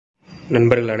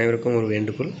நண்பர்கள் அனைவருக்கும் ஒரு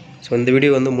வேண்டுகோள். ஸோ இந்த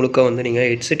வீடியோ வந்து முழுக்க வந்து நீங்கள்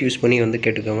ஹெட்செட் யூஸ் பண்ணி வந்து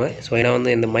கேட்டுக்கோங்க. ஸோ ஏன்னா வந்து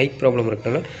இந்த மைக் ப்ராப்ளம்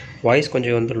இருக்கனால வாய்ஸ்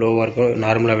கொஞ்சம் வந்து லோவாக இருக்கும்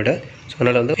நார்மலாக விட. ஸோ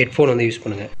அதனால் வந்து ஹெட்ஃபோன் வந்து யூஸ்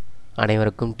பண்ணுங்கள்.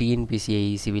 அனைவருக்கும் TNPSC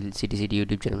AE civil CTCT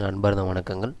YouTube channel அன்பார்ந்த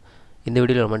வணக்கங்கள். இந்த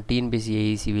வீடியோவில் நம்ம டிஎன்பிஎஸ்சி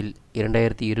ஏஇ சிவில்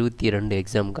 2022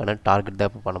 எக்ஸாமுக்கான டார்கெட்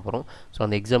தான் இப்போ பண்ண போகிறோம். ஸோ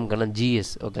அந்த எக்ஸாமுக்கான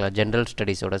ஜிஎஸ் ஓகேங்களா, ஜென்ரல்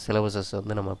ஸ்டடீஸோட சிலபஸஸ்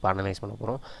வந்து நம்ம அனலைஸ் பண்ண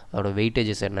போகிறோம். அதோட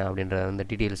வெயிட்டேஜஸ் என்ன அப்படின்ற அந்த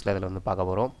டீட்டெயில்ஸில் அதில் வந்து பார்க்க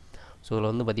போகிறோம். ஸோ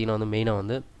இதில் வந்து பார்த்திங்கன்னா வந்து மெயினாக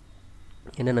வந்து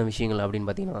என்னென்ன விஷயங்கள் அப்படின்னு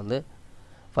பார்த்திங்கன்னா வந்து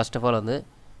ஃபர்ஸ்ட் ஆஃப் ஆல் வந்து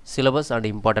syllabus and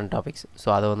important topics. So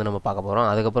அதை வந்து நம்ம பார்க்க போகிறோம்.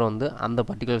 அதுக்கப்புறம் வந்து அந்த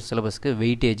particular சிலபஸ்க்கு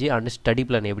weightage and study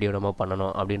plan எப்படி நம்ம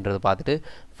பண்ணணும் அப்படின்றத பார்த்துட்டு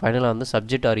ஃபைனலாக வந்து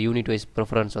subject R unit wise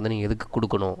preference வந்து நீங்கள் எதுக்கு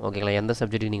கொடுக்கணும் ஓகேங்களா, எந்த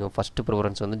சப்ஜெக்ட்டுக்கு நீங்கள் ஃபஸ்ட்டு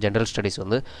ப்ரிஃபரன்ஸ் வந்து ஜென்ரல் ஸ்டடீஸ்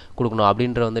வந்து கொடுக்கணும்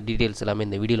அப்படின்ற வந்து டீட்டெயில்ஸ் எல்லாமே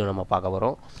இந்த வீடியோவில் நம்ம பார்க்க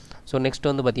போகிறோம். ஸோ நெக்ஸ்ட்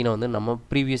வந்து பார்த்திங்கன்னா வந்து நம்ம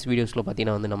ப்ரீவியஸ் வீடியோஸில்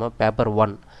பார்த்திங்கன்னா வந்து நம்ம paper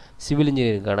 1 civil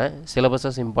இன்ஜினியரிங்கான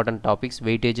syllabuses important topics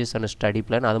weightages and study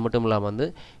plan, அது மட்டும் இல்லாமல் வந்து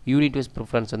யூனிட் வைஸ்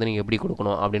ப்ரிஃபரன்ஸ் வந்து நீங்கள் எப்படி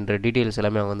கொடுக்கணும் அப்படின்ற டீட்டெயில்ஸ்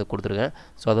எல்லாமே அவங்க வந்து கொடுத்துருக்கேன்.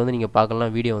 ஸோ அதை வந்து நீங்கள்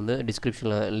பார்க்கலாம். வீடியோ வந்து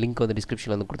டிஸ்கிரிப்ஷனில் லிங்க் வந்து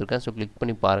டிஸ்கிரிப்ஷனில் வந்து கொடுத்துருக்கேன். ஸோ கிளிக்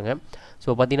பண்ணி பாருங்கள். ஸோ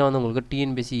பார்த்திங்கன்னா வந்து உங்களுக்கு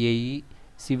டிஎன்பிஎஸ்சி ஏஇ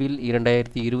சிவில்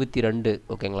 2022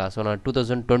 ஓகேங்களா. ஸோ நான்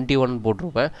 2021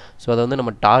 போட்டிருப்பேன். ஸோ அதை வந்து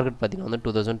நம்ம டார்கெட் பார்த்திங்கன்னா வந்து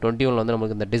 2021 வந்து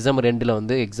நமக்கு இந்த டிசம்பர் 2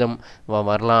 வந்து எக்ஸாம்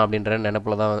வரலாம் அப்படின்ற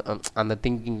நினைப்பில் தான் அந்த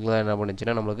திங்கிங்கில் என்ன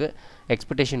பண்ணுச்சுன்னா நம்மளுக்கு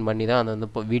எக்ஸ்பெக்டேஷன் பண்ணி தான் அந்த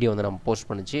வந்து வீடியோ வந்து நம்ம போஸ்ட்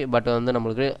பண்ணிச்சு. பட் வந்து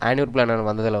நம்மளுக்கு ஆனுவல் பிளான்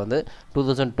வந்ததில் வந்து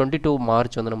 2022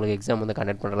 மார்ச் வந்து நம்மளுக்கு எக்ஸாம் வந்து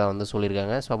கண்டக்ட் பண்ணுறதா வந்து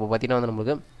சொல்லியிருக்காங்க. ஸோ அப்போ பார்த்திங்கன்னா வந்து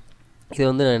நம்மளுக்கு இது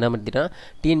வந்து நான் என்ன பண்ணிட்டேன்னா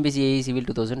டிஎன்பிஎஸ்சி ஏஇ சிவில்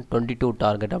 2022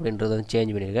 டார்கெட் அப்படின்றது வந்து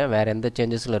சேஞ்ச் பண்ணியிருக்கேன். வேறு எந்த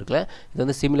சேஞ்சஸில் இருக்கல. இது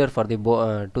வந்து சிமிலர் ஃபார் தி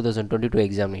 2022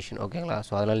 எக்ஸாமினேஷன் ஓகேங்களா.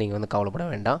 ஸோ அதனால் நீங்கள் வந்து கவலைப்பட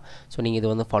வேண்டாம். ஸோ நீங்கள் இது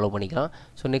வந்து ஃபாலோ பண்ணிக்கலாம்.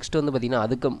 ஸோ நெக்ஸ்ட் வந்து பார்த்திங்கன்னா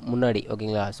அதுக்கு முன்னாடி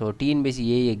ஓகேங்களா, ஸோ டிஎன்பிஎஸ்சி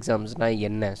ஏஇ எக்ஸாம்ஸ்னால்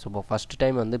என்ன, ஸோ இப்போ ஃபஸ்ட்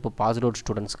டைம் வந்து இப்போ பாஸ்ட் அவுட்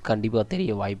ஸ்டூடெண்ட்ஸ்க்கு கண்டிப்பாக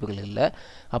தெரிய வாய்ப்புகள் இல்லை.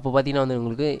 அப்போ பார்த்திங்கன்னா வந்து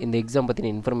உங்களுக்கு இந்த எக்ஸாம்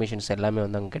பற்றின இன்ஃபர்மேஷன்ஸ் எல்லாமே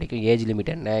வந்து அங்கே கிடைக்கும். ஏஜ்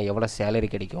லிமிட் என்ன, எவ்வளோ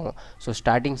சேலரி கிடைக்கும், ஸோ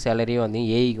ஸ்டார்டிங் சேலரியே வந்து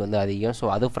ஏஇக்கு வந்து அதிகம். ஸோ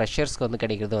அது ஃப்ரெஷர்ஸ்க்கு வந்து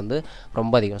கிடைக்கிறது வந்து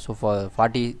ரொம்ப அதிகம். ஸோ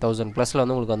 40,000 ப்ளஸில்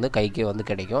வந்து உங்களுக்கு வந்து கைக்கே வந்து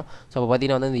கிடைக்கும். ஸோ அப்போ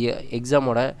பார்த்திங்கன்னா வந்து இந்த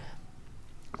எக்ஸாமோட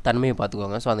தன்மையை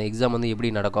பார்த்துக்கோங்க. ஸோ அந்த எக்ஸாம் வந்து எப்படி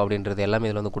நடக்கும் அப்படின்றது எல்லாமே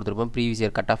இதில் வந்து கொடுத்துருப்போம். ப்ரீவியஸ்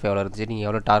இயர் கட் ஆஃப் எவ்வளோ இருந்துச்சு, நீங்கள்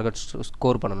எவ்வளோ டார்கெட்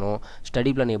ஸ்கோர் பண்ணணும்,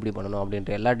 ஸ்டடி பிளான் எப்படி பண்ணணும்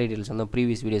அப்படின்ற எல்லா டீட்டெயில்ஸ் வந்து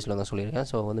ப்ரீவியஸ் வீடியோஸில் வந்து சொல்லியிருக்கேன்.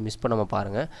 ஸோ வந்து மிஸ் பண்ணாமல்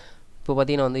பாருங்கள். இப்போ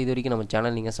பார்த்திங்கன்னா வந்து இது வரைக்கும் நம்ம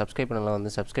சேனல் நீங்கள் சப்ஸ்கிரைப் பண்ணலாம்,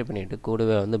 வந்து சப்ஸ்கிரைப் பண்ணிவிட்டு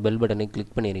கூடவே வந்து பெல் பட்டனை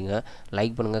கிளிக் பண்ணிடுங்க.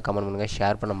 லைக் பண்ணுங்கள், கமெண்ட் பண்ணுங்கள்,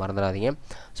 ஷேர் பண்ண மறந்துடாதீங்க.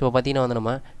 ஸோ இப்போ பார்த்திங்கன்னா வந்து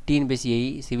நம்ம டிஎன்பிஎஸ்சி ஏஇ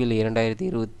சிவில்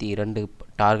 2022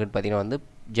 டார்கெட் பார்த்திங்கன்னா வந்து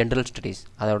ஜென்ரல் ஸ்டடீஸ்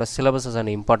அதோட சிலபஸஸ்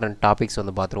அண்ட் இம்பார்ட்டன்ட் டாபிக்ஸ்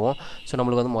வந்து பார்த்துருவோம். ஸோ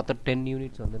நம்மளுக்கு வந்து மொத்தம் 10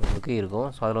 யூனிட்ஸ் வந்து நம்மளுக்கு இருக்கும்.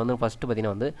 ஸோ அதில் வந்து ஃபஸ்ட்டு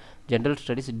பார்த்திங்கன்னா வந்து ஜென்ரல்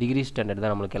ஸ்டடீஸ் டிகிரி ஸ்டாண்டர்ட்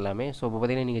தான் நம்மளுக்கு எல்லாமே. ஸோ இப்போ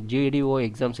பார்த்திங்கன்னா நீங்கள் ஜேடிஓ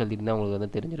எக்ஸாம்ஸ் எழுதிட்டு உங்களுக்கு வந்து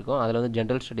தெரிஞ்சிருக்கும். அதில் வந்து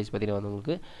ஜென்ரல் ஸ்டடீஸ் பார்த்திங்கன்னா வந்து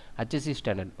உங்களுக்கு HSC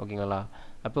ஸ்டாண்டர்ட் ஓகேங்களா.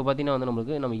 அப்போ பார்த்திங்கன்னா வந்து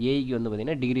நம்மளுக்கு நம்ம ஏஇக்கு வந்து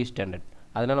பார்த்திங்கன்னா டிகிரி ஸ்டாண்டர்ட்.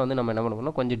 அதனால் வந்து நம்ம என்ன பண்ண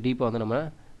போகிறோம், கொஞ்சம் டீப்பாக வந்து நம்ம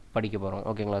படிக்க போகிறோம்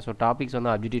ஓகேங்களா. ஸோ டாபிக்ஸ்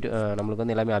வந்து அப்ஜெக்டிவ் நம்மளுக்கு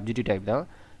வந்து எல்லாமே அப்ஜெக்டிவ் டைப் தான்.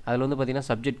 அதில் வந்து பார்த்திங்கன்னா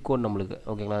சப்ஜெக்ட் கோட் நம்மளுக்கு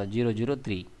ஓகேங்களா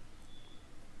 003.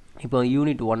 இப்போ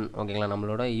யூனிட் 1 ஓகேங்களா,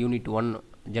 நம்மளோட யூனிட் 1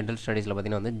 ஜென்ரல் ஸ்டடீஸில்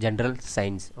பார்த்திங்கன்னா வந்து ஜென்ரல்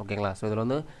சயின்ஸ் ஓகேங்களா. ஸோ இதில்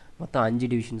வந்து மொத்தம் 5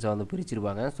 டிவிஷன்ஸாக வந்து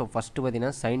பிரிச்சிருப்பாங்க. ஸோ ஃபஸ்ட்டு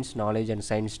பார்த்திங்கன்னா science knowledge and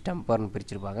science டெம்பர்னு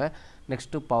பிரிச்சிருப்பாங்க.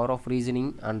 Next power of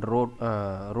reasoning and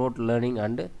road learning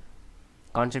and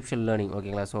conceptual learning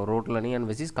ஓகேங்களா. So road learning and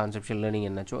versus conceptual learning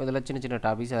என்னாச்சோ இதில் சின்ன சின்ன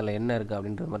டாபிக்ஸ் அதில் என்ன இருக்குது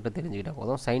அப்படின்றது மட்டும் தெரிஞ்சுக்கிட்டால்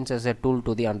போதும். Science as a tool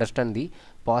to the understand the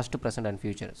past, present and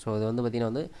future. So இது வந்து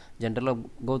பார்த்திங்கன்னா வந்து ஜென்ரலாக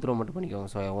கோ த்ரூ மட்டும்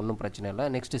பண்ணிக்கோங்க. ஸோ ஒன்றும் பிரச்சனை இல்லை.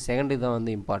 நெக்ஸ்ட்டு செகண்ட் தான்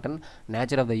வந்து important,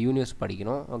 nature of the universe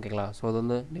படிக்கணும் ஓகேங்களா. ஸோ அது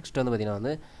வந்து நெக்ஸ்ட் வந்து பார்த்திங்கன்னா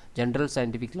வந்து general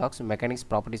scientific lakhs, mechanics,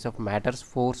 properties of matters,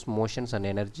 force, motions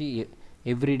and energy,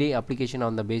 everyday application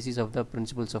on the basis of the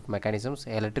principles of mechanisms,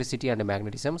 electricity and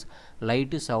magnetisms,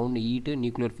 light, sound, heat,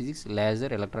 nuclear physics, laser,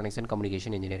 electronics and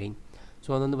communication engineering. So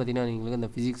அது வந்து பார்த்திங்கன்னா நீங்கள் இந்த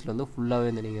ஃபிசிக்ஸில் வந்து ஃபுல்லாகவே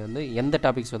வந்து நீங்கள் வந்து எந்த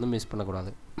டாபிக்ஸ் வந்து மிஸ்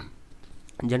பண்ணக்கூடாது.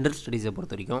 ஜென்ரல் ஸ்டடீஸை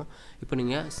பொறுத்த வரைக்கும் இப்போ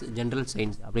நீங்கள் ஜென்ரல்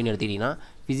சயின்ஸ் அப்படின்னு எடுத்துக்கிட்டிங்கன்னா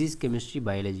ஃபிசிக்ஸ், கெமிஸ்ட்ரி,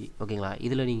 பயாலஜி ஓகேங்களா.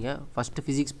 இதில் நீங்கள் ஃபஸ்ட்டு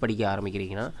ஃபிசிக்ஸ் படிக்க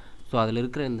ஆரம்பிக்கிறீங்கன்னா ஸோ அதில்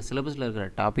இருக்கிற இந்த சிலபஸில் இருக்கிற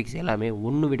டாபிக்ஸ் எல்லாமே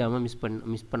ஒன்று விடாமல்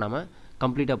மிஸ் பண்ணாமல்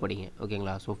கம்ப்ளீட்டாக படிங்க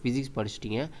ஓகேங்களா. ஸோ ஃபிசிக்ஸ்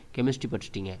படிச்சிட்டிங்க, கெமிஸ்ட்ரி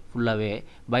படிச்சிட்டிங்க, ஃபுல்லாகவே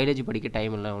பயாலஜி படிக்க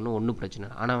டைம் இல்லை ஒன்றும் பிரச்சனை.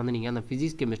 ஆனால் வந்து நீங்கள் அந்த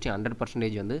ஃபிசிக்ஸ் கெமிஸ்ட்ரி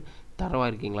 100% வந்து தரவாக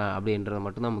இருக்கீங்களா அப்படின்றது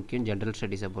மட்டும்தான் முக்கியம் ஜென்ரல்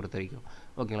ஸ்டடீஸை பொறுத்த வரைக்கும்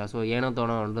ஓகேங்களா. ஸோ ஏனோ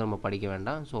தோணோ வந்து நம்ம படிக்க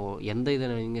வேண்டாம். ஸோ எந்த இதை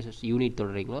நீங்கள் யூனிட்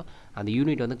தொடர்றீங்களோ அந்த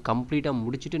யூனிட் வந்து கம்ப்ளீட்டாக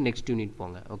முடிச்சுட்டு நெக்ஸ்ட் யூனிட்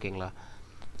போங்க ஓகேங்களா.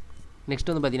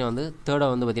 நெக்ஸ்ட் வந்து பார்த்திங்கன்னா வந்து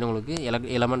தேர்டாக வந்து பார்த்திங்கன்னா உங்களுக்கு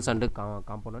elements and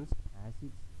components,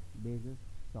 acids, bases,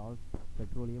 salts,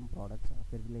 petroleum products,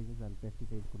 fertilisers and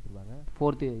pesticides கொடுத்துருப்பாங்க.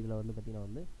 ஃபோர்த்து இதில் வந்து பார்த்திங்கன்னா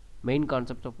வந்து main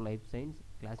concepts of life science,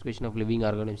 classification of living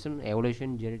organism,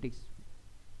 evolution, genetics,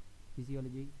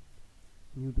 physiology,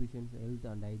 nutritions, health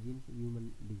and hygienes, human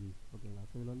disease ஓகேங்களா.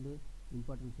 ஸோ இதில் வந்து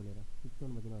importance சொல்லிடுறேன். Fifth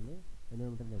வந்து பார்த்திங்கன்னா வந்து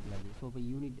என்விரான்மெண்டல் டெக்னாலஜி. ஸோ இப்போ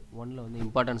யூனிட் 1 வந்து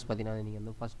இம்பார்ட்டன்ஸ் பார்த்திங்கன்னா நீங்கள்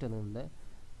வந்து ஃபஸ்ட்டு வந்து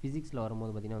ஃபிசிக்ஸில்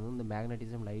வரும்போது பார்த்திங்கன்னா வந்து இந்த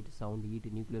magnetism, light, sound, heat,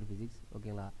 nuclear physics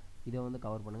ஓகேங்களா, இதை வந்து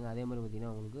கவர் பண்ணுங்கள். அதே மாதிரி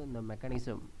பார்த்திங்கன்னா உங்களுக்கு இந்த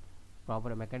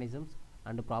mechanisms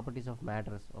and properties of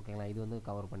matters ஓகேங்களா, இது வந்து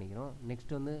கவர் பண்ணிக்கிறோம்.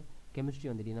 நெக்ஸ்ட் வந்து கெமிஸ்ட்ரி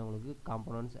வந்துட்டிங்கன்னா உங்களுக்கு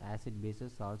components, acid,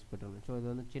 bases, salts, petrol. So இது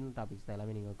வந்து சின்ன டாபிக்ஸ் தான்,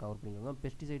 எல்லாமே நீங்கள் கவர் பண்ணிக்கோங்க.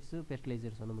 பெஸ்டிசைட்ஸு,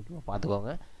 ஃபெர்டிலைசர்ஸ் வந்து முக்கியமாக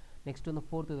பார்த்துக்கோங்க. நெக்ஸ்ட் வந்து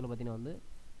ஃபோர்த் இதில் பார்த்திங்கன்னா வந்து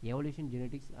evolution,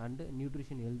 genetics and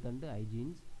nutrition, health and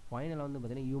hygienes. ஃபைனலாக வந்து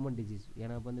பார்த்திங்கன்னா ஹியூமன் டிசீஸ்.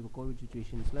 ஏன்னா இப்போ வந்து இப்போ கோவிட்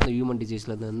சுச்சுவேஷன்ஸில் அந்த ஹியூமன்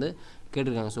டிசீஸ்லேருந்து வந்து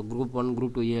கேட்டிருக்காங்க. ஸோ குரூப் 1,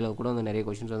 குரூப் 2 கூட வந்து நிறைய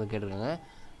கொஷின்ஸ் வந்து கேட்டிருக்காங்க.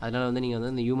 அதனால் வந்து நீங்கள்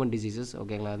வந்து இந்த ஹியூமன் டிசீசஸ்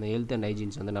ஓகேங்களா, அந்த ஹெல்த் அண்ட்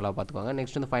ஹைஜீன்ஸ் வந்து நல்லா பார்த்துக்கோங்க.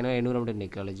 நெக்ஸ்ட் வந்து ஃபைனல் என்விரான்மெண்டல்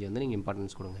டெக்னாலஜி வந்து நீங்கள்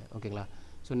இம்பார்ட்டன்ஸ் கொடுங்க ஓகேங்களா.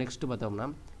 ஸோ நெக்ஸ்ட்டு பார்த்தோம்னா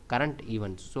கரண்ட்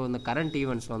ஈவெண்ட்ஸ். ஸோ இந்த கரண்ட்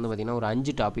ஈவெண்ட்ஸில் வந்து பார்த்திங்கன்னா ஒரு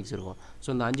 5 டாபிக்ஸ் இருக்கும். ஸோ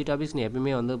இந்த 5 டாபிக்ஸ்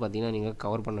எப்பவுமே வந்து பார்த்திங்கன்னா நீங்கள்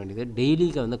கவர் பண்ண வேண்டியது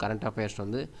டெய்லிக்கு வந்து கரண்ட் அஃபேர்ஸ்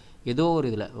வந்து ஏதோ ஒரு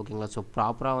இதில் ஓகேங்களா. ஸோ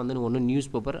ப்ராப்பராக வந்து ஒன்று நியூஸ்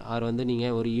பேப்பர் ஆர் வந்து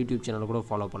நீங்கள் ஒரு யூடியூப் சேனல் கூட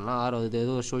ஃபாலோ பண்ணலாம், ஆர் அது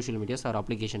ஏதோ ஒரு social medias R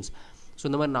applications. So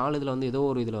இந்த மாதிரி 4 இதில் வந்து ஏதோ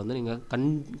ஒரு இதில் வந்து நீங்கள்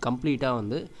கம்ப்ளீட்டாக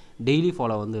வந்து டெய்லி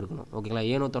ஃபாலோ வந்து இருக்கணும் ஓகேங்களா.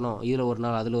 ஏனோ தானோ இதில் ஒரு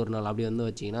நாள் அதில் ஒரு நாள் அப்படி வந்து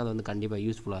வச்சிங்கன்னா அது வந்து கண்டிப்பாக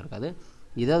யூஸ்ஃபுல்லாக இருக்காது.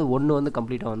 ஏதாவது ஒன்று வந்து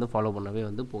கம்ப்ளீட்டாக வந்து ஃபாலோ பண்ணவே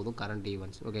வந்து போதும் கரண்ட்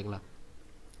ஈவெண்ட்ஸ் ஓகேங்களா.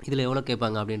 இதில் எவ்வளோ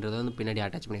கேட்பாங்க அப்படின்றத வந்து பின்னாடி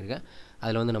அட்டாச் பண்ணியிருக்கேன்,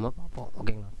 அதில் வந்து நம்ம பார்ப்போம்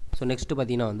ஓகேங்களா. ஸோ நெக்ஸ்ட்டு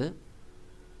பார்த்தீங்கன்னா வந்து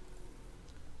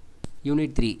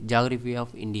யூனிட் 3 ஜியாகிரஃபி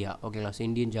ஆஃப் இந்தியா ஓகேங்களா. So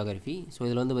Indian geography. ஸோ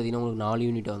இதில் வந்து பார்த்திங்கன்னா உங்களுக்கு 4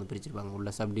 யூனிட்டை வந்து பிரிச்சிருப்பாங்க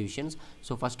உள்ள சப்டிவிஷன்ஸ்.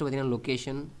 ஸோ ஃபஸ்ட்டு பார்த்திங்கன்னா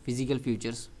location, physical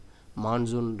features,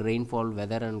 monsoon, rainfall,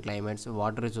 weather and climates,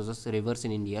 water resources, reverse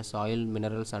in India, soil,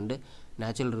 minerals and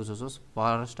natural resources,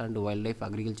 forest and wild life,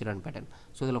 agriculture and pattern.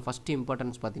 So இதில் first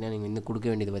importance பார்த்திங்கன்னா நீங்கள் வந்து கொடுக்க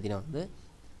வேண்டியது பார்த்திங்கன்னா வந்து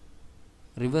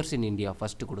reverse in India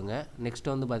first கொடுங்க. Next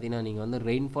வந்து பார்த்திங்கன்னா நீங்கள் வந்து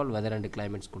ரெயின்ஃபால், வெதர் அண்ட்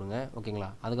கிளைமேட்ஸ் கொடுங்க ஓகேங்களா.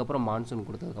 அதுக்கப்புறம் மான்சூன்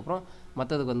கொடுத்ததுக்கப்புறம்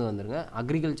மற்றதுக்கு வந்து வந்துடுங்க.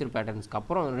 அக்ரிகல்ச்சர் பேட்டர்ன்ஸ்க்கு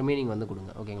அப்புறம் ரிமைனிங் வந்து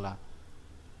கொடுங்க ஓகேங்களா.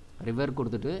 ரிவர்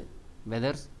கொடுத்துட்டு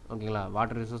வெதர்ஸ் ஓகேங்களா,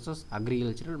 water resources,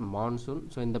 agricultural, monsoon.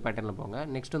 So இந்த பேட்டர்னில் போங்க.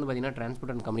 நெக்ஸ்ட் வந்து பார்த்திங்கன்னா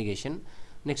transport and communication.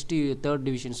 Next third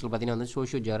டிவிஷன்ஸில் பார்த்திங்கன்னா வந்து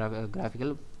socio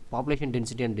geographical, population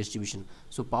density and distribution.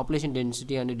 So population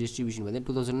density and distribution வந்து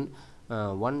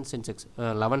 2001 சென்செக்ஸ்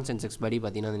 11 சென்செக்ஸ் படி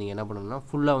பார்த்திங்கன்னா நீங்கள் என்ன பண்ணணும்னா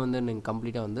ஃபுல்லாக வந்து நீங்கள்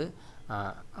கம்ப்ளீட்டாக வந்து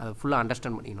அதை ஃபுல்லாக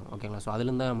அண்டர்ஸ்டாண்ட் பண்ணிக்கணும் ஓகேங்களா. ஸோ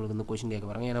அதுலேருந்து தான் நம்மளுக்கு வந்து கொஷின் கேட்க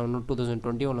வராங்க. ஏன்னா இன்னும்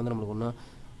 2021 வந்து நம்மளுக்கு ஒன்றும்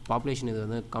பாப்புலேஷன் இது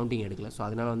வந்து கவுண்டிங் எடுக்கல. ஸோ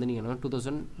அதனால் வந்து நீங்கள்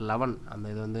 2011 அந்த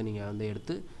இது வந்து நீங்கள் வந்து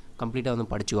எடுத்து கம்ப்ளீட்டாக வந்து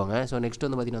படிச்சுக்கோங்க. ஸோ நெக்ஸ்ட்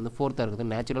வந்து பார்த்திங்கன்னா வந்து ஃபோர்த்தாக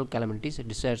இருக்குது natural கேலமிட்டிஸ்,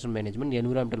 disaster management,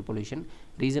 environmental pollution,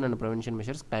 reason and prevention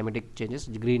measures, climatic changes,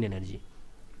 green energy.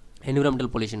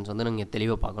 Environmental pollutions வந்து நீங்கள்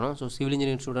தெளிவாக பார்க்கணும். So civil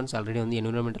engineering students already வந்து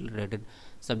என்விரான்மெண்டல் ரிலேட்டட்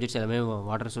சப்ஜெக்ட்ஸ் எல்லாமே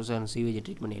water resource and sewage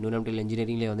treatment environmental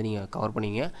இன்ஜினியரிங்லேயே வந்து நீங்கள் கவர்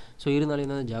பண்ணிங்க. ஸோ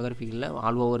இருந்தாலும் வந்து ஜியாகிரஃபிக்கில்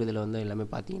ஆல் ஓவர் இதில் வந்து எல்லாமே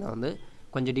பார்த்தீங்கன்னா வந்து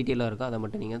கொஞ்சம் டீட்டெயிலாக இருக்கும், அதை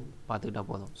மட்டும் நீங்கள் பார்த்துக்கிட்டா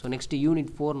போதும். ஸோ நெக்ஸ்ட்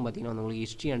யூனிட் 4 பார்த்தீங்கன்னா வந்து உங்களுக்கு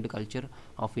history and culture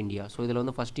of India. So இதில்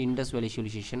வந்து ஃபஸ்ட்டு இண்டஸ் வேலி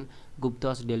civilisation,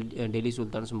 Guptas, Delhi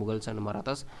sultans, Mughals and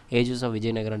Marathas, ages of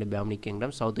Vijayanagar and Bahmani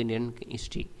kingdom, south Indian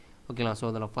history ஓகேங்களா. ஸோ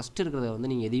அதில் ஃபஸ்ட்டு இருக்கிறத வந்து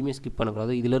நீங்கள் எதையுமே ஸ்கிப்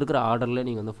பண்ணக்கூடாது. இதில் இருக்கிற ஆர்டரில்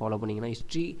நீங்கள் வந்து ஃபாலோ பண்ணிங்கன்னா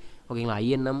ஹிஸ்ட்ரி ஓகேங்களா,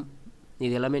 ஐஎன்எம்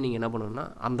இது எல்லாமே நீங்கள் என்ன பண்ணணும்னா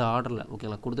அந்த ஆர்டரில்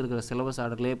ஓகேங்களா கொடுத்துருக்கிற சிலபஸ்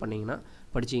ஆர்டர்லேயே பண்ணிங்கன்னா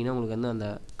படிச்சிங்கன்னா உங்களுக்கு வந்து அந்த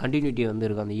கண்டினியூட்டி வந்து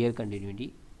இருக்கும், அந்த இயர் கண்டினியூட்டி.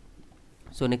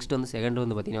 ஸோ நெக்ஸ்ட் வந்து செகண்ட்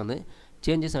வந்து பார்த்திங்கன்னா வந்து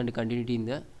சேஞ்சஸ் அண்ட் கண்டினியூட்டி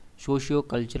இந்த socio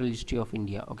cultural history of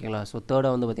India ஓகேங்களா. ஸோ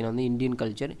தேர்டாக வந்து பார்த்திங்கன்னா வந்து Indian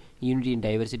culture, unity in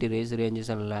diversity, race, ranges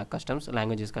and customs,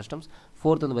 languages, customs.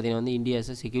 Fourth வந்து பார்த்திங்கன்னா வந்து India is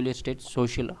secular state,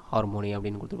 social harmony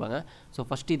அப்படின்னு கொடுத்துருப்பாங்க. ஸோ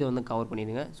ஃபஸ்ட்டு இதை வந்து கவர்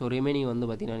பண்ணிடுங்க. ஸோ ரிமைனிங் வந்து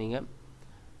பார்த்திங்கன்னா நீங்கள்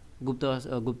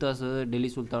குப்தாஸ்,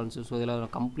 டெல்லி சுல்தான்ஸ், ஸோ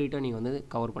இதெல்லாம் கம்ப்ளீட்டாக நீங்கள் வந்து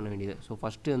கவர் பண்ண வேண்டியது. ஸோ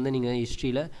ஃபஸ்ட்டு வந்து நீங்கள்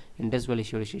ஹிஸ்ட்ரியில் இண்டஸ் வேலி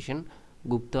சிவிலைசேஷன்,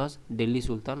 குப்தாஸ், டெல்லி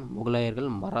சுல்தான், முகலாயர்கள்,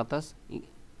 மராத்தாஸ்,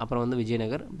 அப்புறம் வந்து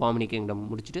விஜயநகர், பாமினி கிங்டம்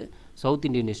முடிச்சுட்டு சவுத்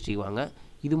இந்தியன் ஹிஸ்ட்ரி வாங்க.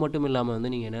 இது மட்டும் இல்லாமல் வந்து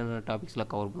நீங்கள் என்னென்ன டாபிக்ஸில்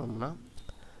கவர் பண்ணணும்னா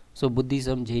ஸோ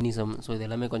புத்திசம், ஜெயினிசம், ஸோ இது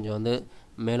எல்லாமே கொஞ்சம் வந்து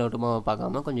மேலோட்டமாக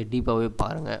பார்க்காம கொஞ்சம் டீப்பாகவே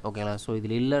பாருங்கள் ஓகேங்களா. ஸோ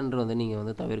இதில் இல்லைன்ற வந்து நீங்கள்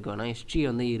வந்து தவிர்க்க வேணாம். ஹிஸ்ட்ரி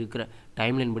வந்து இருக்கிற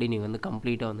டைம்லைன் படி நீங்கள் வந்து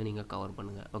கம்ப்ளீட்டாக வந்து நீங்கள் கவர்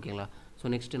பண்ணுங்கள் ஓகேங்களா.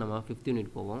 ஸோ நெக்ஸ்ட்டு நம்ம 5th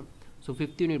யூனிட் போவோம். ஸோ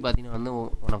 5th யூனிட் பார்த்திங்கன்னா வந்து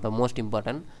one of the most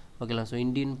important ஓகேங்களா. So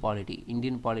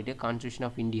Indian polity constitution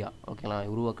of India ஓகேங்களா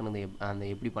உருவாக்குனது அந்த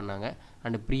எப்படி பண்ணாங்க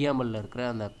அண்ட் ப்ரியாம்பலில் இருக்கிற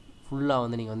அந்த ஃபுல்லாக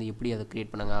வந்து நீங்கள் வந்து எப்படி அதை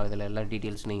க்ரியேட் பண்ணாங்க அதில் எல்லா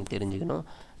டீட்டெயில்ஸ் நீங்கள் தெரிஞ்சுக்கணும்.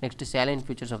 Next challenge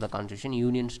features of the constitution,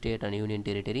 union state and union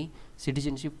territory,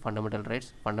 citizenship, fundamental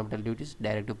rights, fundamental duties,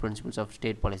 directive principles of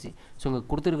state policy. So இங்கே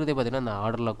கொடுத்துருக்கிறதே பார்த்தீங்கன்னா அந்த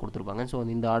ஆர்டரில் கொடுத்துருப்பாங்க. ஸோ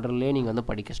இந்த ஆர்டர்லேயே நீங்கள் வந்து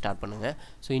படிக்க ஸ்டார்ட் பண்ணுங்கள்.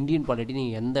 ஸோ இந்தியன் பாலிட்டி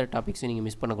நீங்கள் எந்த டாபிக்ஸையும் நீங்கள்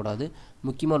மிஸ் பண்ணக்கூடாது.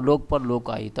 முக்கியமாக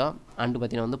லோக் ஆயுதா அண்டு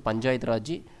பார்த்தீங்கன்னா வந்து panchayat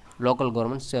Raj, local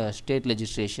governments, state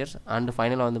legislatures and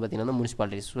ஃபைனலாக வந்து பார்த்திங்கன்னா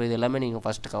முனிசிபாலிட்டிஸ். ஸோ இது எல்லாமே நீங்கள்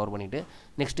ஃபஸ்ட்டு கவர் பண்ணிவிட்டு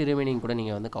நெக்ஸ்ட் ரிமைனிங் கூட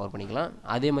நீங்கள் வந்து கவர் பண்ணிக்கலாம்.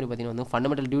 அதே மாதிரி பார்த்திங்கன்னா வந்து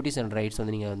ஃபண்டமெண்டல் டியூட்டிஸ் அண்ட் ரைட்ஸ்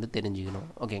வந்து நீங்கள் வந்து தெரிஞ்சுக்கணும்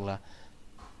ஓகேங்களா.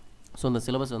 ஸோ அந்த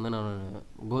சிலபஸ் வந்து நான்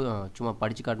சும்மா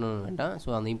படித்து காட்டணும்னு வேண்டாம்.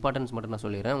 ஸோ அந்த இம்பார்ட்டன்ஸ் மட்டும் நான்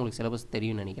சொல்லிடுறேன், உங்களுக்கு சிலபஸ்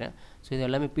தெரியும்னு நினைக்கிறேன். ஸோ இது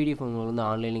எல்லாமே பிடிஎஃப் உங்களுக்கு வந்து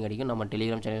ஆன்லைன்லையும் கிடைக்கும், நம்ம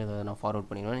டெலிகிராம் சேனலில் நான் ஃபார்வர்ட்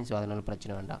பண்ணிடுவேன். ஸோ அதனால்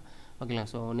பிரச்சனை வேண்டாம் ஓகேங்களா.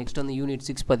 ஸோ நெக்ஸ்ட் வந்து யூனிட்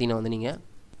 6 பார்த்திங்கன்னா வந்து நீங்கள்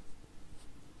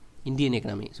இந்தியன்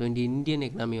எக்கனாமி. ஸோ இந்த இந்தியன்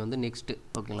எக்கனாமி வந்து நெக்ஸ்ட்டு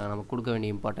ஓகேங்களா நம்ம கொடுக்க வேண்டிய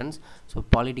இம்பார்ட்டன்ஸ். ஸோ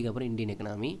பாலிட்டிக்கு அப்புறம் இந்தியன்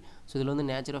எக்கனாமி. ஸோ இதில் வந்து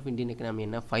நேச்சர் ஆஃப் இந்தியன் எக்கனாமி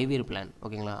என்ன 5 இயர் பிளான்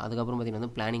ஓகேங்களா. அதுக்கப்புறம் பார்த்திங்கன்னா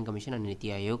வந்து planning commission and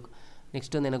NITI Aayog.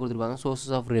 Next வந்து என்ன கொடுத்துருப்பாங்க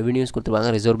சோர்சஸ் ஆஃப் ரெவன்யூஸ்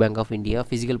கொடுத்துருப்பாங்க reserve bank of India,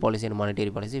 physical policy and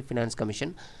monetary policy, finance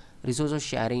commission, resources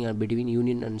sharing and between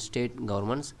union and state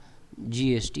governments,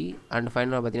 GST and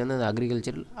ஃபைனலாக பார்த்தீங்கன்னா இந்த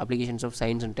agriculture applications of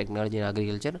science and technology and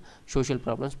agriculture, social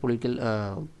problems, political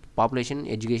population,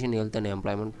 education, health and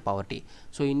employment, poverty.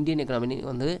 So Indian economy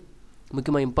வந்து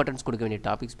முக்கியமாக importance கொடுக்க வேண்டிய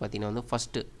topics பார்த்தீங்கன்னா வந்து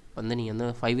first வந்து நீங்கள் வந்து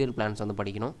 5 இயர் பிளான்ஸ் வந்து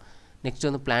படிக்கணும். நெக்ஸ்ட்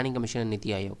வந்து planning commission and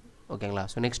NITI Aayog ஓகேங்களா.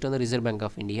 ஸோ நெக்ஸ்ட் வந்து reserve bank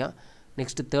of India.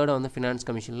 Next தேர்டாக வந்து ஃபினான்ஸ்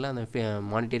கமிஷனில் அந்த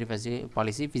monetary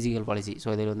policy, physical policy. So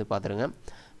இதில் வந்து பார்த்துருங்க.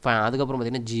 அதுக்கப்புறம்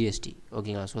பார்த்திங்கன்னா ஜிஎஸ்டி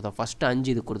ஓகேங்களா. ஸோ அதை ஃபஸ்ட்டு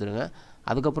 5 இது கொடுத்துருங்க.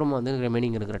 அதுக்கப்புறமா வந்து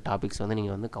ரிமைனிங் இருக்கிற டாபிக்ஸ் வந்து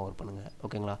நீங்கள் வந்து கவர் பண்ணுங்கள்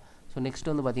ஓகேங்களா. ஸோ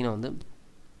நெக்ஸ்ட் வந்து பார்த்திங்கன்னா வந்து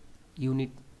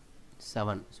யூனிட்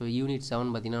 7. ஸோ யூனிட்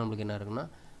 7 பார்த்திங்கன்னா நம்மளுக்கு என்ன இருக்குன்னா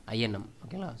ஐஎன்எம்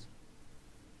ஓகேங்களா,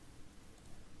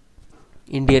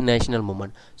 Indian national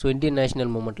moment. So Indian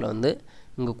national மூமெண்ட்டில் வந்து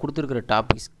இங்கே கொடுத்துருக்கிற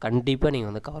டாபிக்ஸ் கண்டிப்பாக நீங்கள்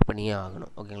வந்து கவர் பண்ணியே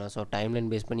ஆகணும் ஓகேங்களா. ஸோ டைம்லைன்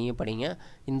பேஸ் பண்ணியே படிங்க.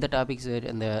 இந்த டாபிக்ஸ்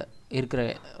இந்த இருக்கிற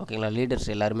ஓகேங்களா லீடர்ஸ்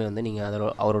எல்லாருமே வந்து நீங்கள்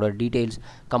அவரோட டீட்டெயில்ஸ்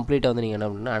கம்ப்ளீட்டாக வந்து நீங்கள் என்ன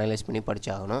பண்ணணும் அனலைஸ் பண்ணி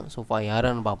படிச்சாகணும். ஸோ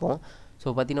யாரான்னு பார்ப்போம். ஸோ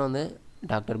பார்த்தீங்கன்னா வந்து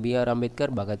doctor PR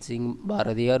Ambedkar, Bhagat Singh,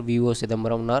 Bharathiyar, VO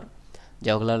Chidambaranar,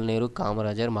 Jawaharlal Nehru,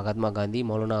 Kamarajar, Mahatma Gandhi,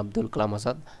 Maulana Abdul Kalam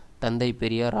Azad, தந்தை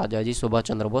பெரியார், ராஜாஜி, சுபாஷ்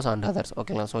சந்திர போஸ் அண்ட் அதர்ஸ்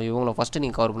ஓகேங்களா. ஸோ இவங்களை ஃபஸ்ட்டு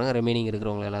நீங்கள் கவர் பண்ணுங்கள். ரிமைனிங்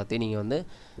இருக்கிறவங்க எல்லாத்தையும் நீங்கள் வந்து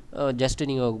ஜஸ்ட்டு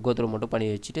நீங்கள் கோத்ரூ மட்டும் பண்ணி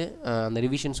வச்சுட்டு அந்த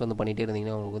ரிவிஷன்ஸ் வந்து பண்ணிகிட்டே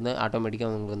இருந்தீங்கன்னா உங்களுக்கு வந்து ஆட்டோமேட்டிக்காக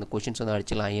உங்களுக்கு அந்த கொஷின்ஸ் வந்து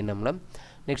அடிச்சிடலாம் ஐஎன்எம்மில்.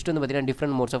 நெக்ஸ்ட் வந்து பார்த்திங்கன்னா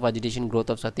different modes of agitation,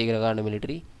 growth of Satyagraha and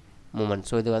military moment.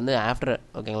 So இது வந்து ஆஃப்டர்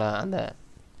ஓகேங்களா அந்த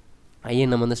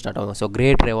ஐஎன்எம் வந்து ஸ்டார்ட் ஆகும். ஸோ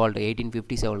கிரேட் ரெவால்ட்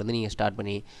 1857 நீங்கள் ஸ்டார்ட்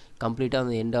பண்ணி கம்ப்ளீட்டாக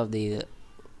அந்த end of the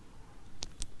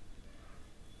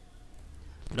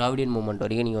Dravidian moment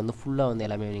வரைக்கும் நீங்கள் வந்து ஃபுல்லாக வந்து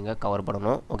எல்லாமே நீங்கள் கவர்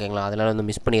பண்ணணும் ஓகேங்களா. அதனால் வந்து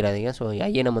மிஸ் பண்ணிடாதீங்க. ஸோ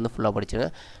ஐஎன்எம் வந்து ஃபுல்லாக படிச்சுங்க.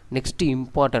 Next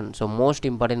important so most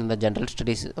important இந்த ஜென்ரல்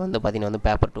ஸ்டடீஸ் வந்து பார்த்திங்கன்னா வந்து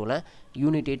பேப்பர் 2ல்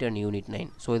யூனிட் 8 அண்ட் யூனிட் 9.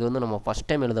 ஸோ இது வந்து நம்ம ஃபஸ்ட்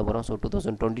டைம் எழுத போகிறோம். ஸோ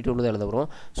 2022 தான் எழுத போகிறோம்.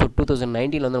 ஸோ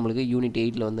 2019 வந்து நம்மளுக்கு யூனிட்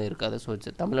 8 வந்து இருக்காது. ஸோ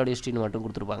தமிழ்நாடு ஹிஸ்ட்ரின்னு மட்டும்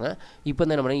கொடுத்துருப்பாங்க. இப்போ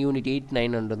வந்து என்ன பண்ணால் யூனிட் 8,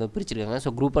 9 வந்து பிரிச்சிருக்காங்க.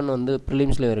 ஸோ குரூப் 1 வந்து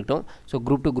ப்ரிலிம்ஸில் இருக்கட்டும். ஸோ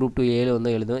குரூப் 2 ஏழு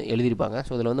வந்து எழுதியிருப்பாங்க.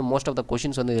 ஸோ இதில் வந்து மோஸ்ட் ஆஃப் த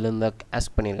கொஷின்ஸ் வந்து இதில் இருந்து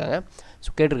ஆஸ்க் பண்ணியிருக்காங்க.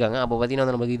 ஸோ கேட்டிருக்காங்க. அப்போ பார்த்திங்கன்னா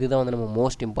வந்து நமக்கு இதுதான் வந்து நம்ம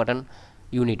மோஸ்ட் இம்பார்ட்டன்ட்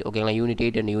யூனிட் ஓகேங்களா. யூனிட்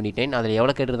 8 அண்ட் யூனிட் 9 அதில்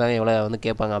எவ்வளோ கேட்டிருந்தாங்க எவ்வளோ வந்து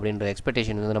கேட்பாங்க அப்படின்ற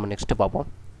எக்ஸ்பெக்டேஷன் வந்து நம்ம நெக்ஸ்ட்டு பார்ப்போம்.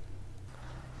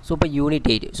 ஸோ இப்போ யூனிட்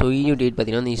 8. ஸோ யூனிட் 8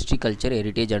 பார்த்திங்கன்னா வந்து history, culture,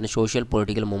 heritage and social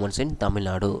political moments இன்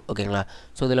தமிழ்நாடு ஓகேங்களா.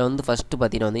 ஸோ இதில் வந்து ஃபஸ்ட்டு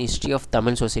பார்த்திங்கன்னா வந்து history of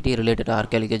Tamil society related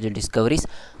archaeological discoveries,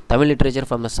 Tamil literature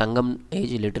from the சங்கம்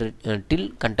ஏஜ் டில்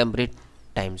கண்டெம்பரரி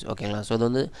டைம்ஸ் ஓகேங்களா. ஸோ இது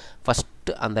வந்து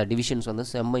ஃபஸ்ட்டு அந்த டிவிஷன்ஸ் வந்து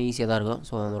செம்ம ஈஸியாக தான் இருக்கும்.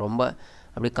 ஸோ அது ரொம்ப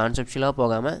அப்படியே கான்செப்ஷுவலாக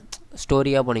போகாமல்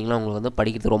ஸ்டோரியாக போனீங்கன்னா உங்களுக்கு வந்து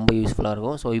படிக்கிறது ரொம்ப யூஸ்ஃபுல்லாக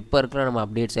இருக்கும். ஸோ இப்போ இருக்கிற நம்ம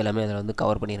அப்டேட்ஸ் எல்லாமே அதில் வந்து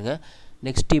கவர் பண்ணிடுங்க.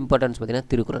 நெக்ஸ்ட் இம்பார்ட்டன்ஸ் பார்த்திங்கன்னா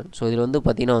திருக்குறள். ஸோ இதில் வந்து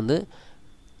பார்த்திங்கன்னா வந்து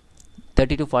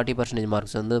 30 to 40%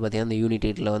 மார்க்ஸ் வந்து பார்த்திங்கன்னா இந்த யூனிட்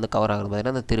 8 வந்து கவர் ஆகிறது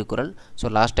பார்த்திங்கன்னா அந்த திருக்குறள்.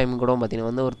 ஸோ லாஸ்ட் டைம் கூட பார்த்திங்கன்னா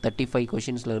வந்து ஒரு 35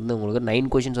 கொஷின்ஸில் இருந்து உங்களுக்கு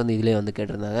 9 கொஷின்ஸ் வந்து இதிலே வந்து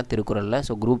கேட்டிருந்தாங்க திருக்குறளில்.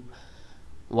 ஸோ குரூப்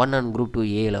 1 அண்ட் குரூப்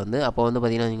 2 வந்து அப்போ வந்து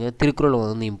பார்த்திங்கன்னா நீங்கள் திருக்குறள்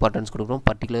வந்து இம்பார்ட்டன்ஸ் கொடுக்குறோம்.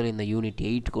 பர்டிகுலர் இந்த யூனிட்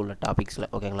 8 உள்ள டாபிக்ஸில்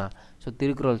ஓகேங்களா. ஸோ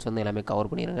திருக்குறள்ஸ் வந்து எல்லாமே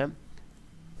கவர் பண்ணிடுங்க.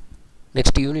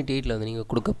 நெக்ஸ்ட் யூனிட் 8 வந்து நீங்கள்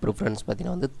கொடுக்க ப்ரிஃபரன்ஸ்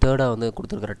பார்த்தீங்கன்னா வந்து தேர்டாக வந்து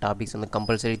கொடுத்துருக்கிற டாபிக்ஸ் வந்து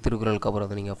கம்பல்சரி திருக்குறளுக்கு அப்புறம்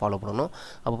வந்து நீங்கள் ஃபாலோ பண்ணணும்.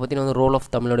 அப்போ பார்த்தீங்கன்னா வந்து role of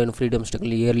Tamil Nadu in freedom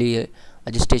struggle, yearly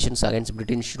அஜிஸ்டேஷன்ஸ் against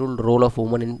British rule, role of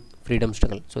woman in freedom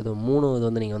struggle. So இது 3 இது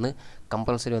வந்து நீங்கள் வந்து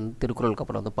கம்பல்சரி வந்து திருக்குறளுக்கு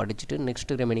அப்புறம் வந்து படிச்சுட்டு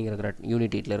நெக்ஸ்ட்டு ரிமைனிங் இருக்கிற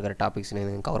யூனிட் 8 இருக்கிற டாபிக்ஸ்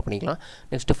நீங்கள் கவர் பண்ணிக்கலாம்.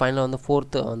 நெக்ஸ்ட்டு ஃபைனலாக வந்து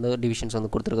 4th வந்து டிவிஷன்ஸ்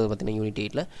வந்து கொடுத்துருக்கிறது பார்த்தீங்கன்னா unit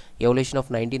 8 evolution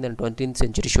of 19th and 20th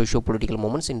century socio political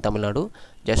moments in Tamil Nadu,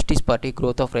 justice party,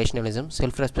 growth of rationalism,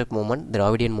 self respect moment,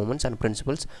 Dravidian moments and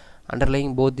principles,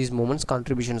 underlying both these moments,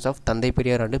 contributions of தந்தை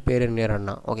Periyar and பேரறிஞர்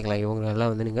அண்ணா ஓகேங்களா.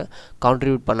 இவங்களெல்லாம் வந்து நீங்கள்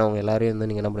contribute பண்ணவங்க எல்லாரையும் வந்து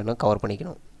நீங்கள் என்ன பண்ணணும் கவர்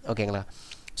பண்ணிக்கணும் ஓகேங்களா.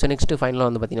 ஸோ நெக்ஸ்ட்டு ஃபைனலாக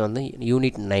வந்து பார்த்திங்கன்னா வந்து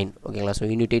யூனிட் 9 ஓகேங்களா. ஸோ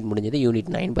யூனிட் 8 முடிஞ்சது. யூனிட்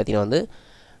 9 பார்த்திங்கன்னா வந்து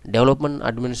டெவலப்மெண்ட்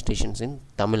அட்மினிஸ்ட்ரேஷன்ஸ் இன்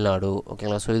தமிழ்நாடு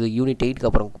ஓகேங்களா. ஸோ இது யூனிட் 8க்கு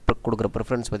அப்புறம் கொடுக்குற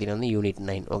ப்ரிஃபரன்ஸ் பார்த்திங்கன்னா வந்து யூனிட்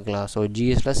 9 ஓகேங்களா. ஸோ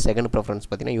ஜிஎஸில் செகண்ட் ப்ரிஃபரன்ஸ்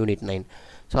பார்த்திங்கன்னா யூனிட் 9.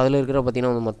 ஸோ அதில் இருக்கிற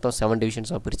பார்த்திங்கன்னா வந்து மொத்தம் 7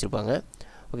 டிவிஷன்ஸாக பிரிச்சிருப்பாங்க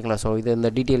ஓகேங்களா. ஸோ இது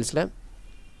இந்த டீட்டெயில்ஸில்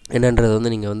என்னன்றது வந்து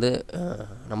நீங்கள் வந்து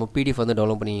நம்ம பிடிஎஃப் வந்து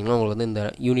டெவலப் பண்ணிங்கன்னா உங்களுக்கு வந்து இந்த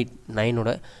யூனிட்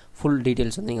 9 ஃபுல்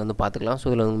டீட்டெயில்ஸ் வந்து நீங்கள் வந்து பார்த்துக்கலாம். ஸோ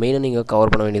இதில் மெயினாக நீங்கள்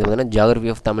கவர் பண்ண வேண்டியது பார்த்தீங்கன்னா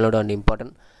geography of Tamil Nadu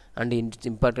and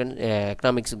important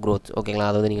economics growth ஓகேங்களா.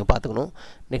 அதை வந்து நீங்கள் பார்த்துக்கணும்.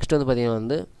 நெக்ஸ்ட் வந்து பார்த்திங்கன்னா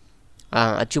வந்து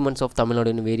achievements of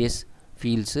Tamil Nadu in various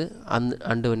fields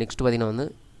and next பார்த்திங்கன்னா வந்து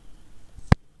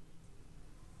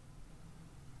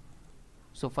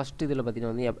ஸோ ஃபஸ்ட்டு இதில்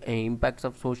பார்த்திங்கன்னா வந்து impacts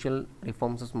of social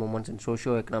reforms moments and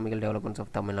socio economical developments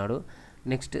of Tamil Nadu.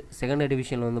 Next second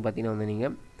டிவிஷனில் வந்து பார்த்திங்கன்னா வந்து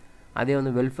நீங்கள் அதே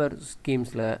வந்து வெல்ஃபேர்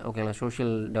ஸ்கீம்ஸில் ஓகேங்களா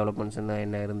சோஷியல் டெவலப்மெண்ட்ஸ்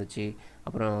என்ன இருந்துச்சு,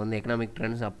 அப்புறம் வந்து எக்கனாமிக்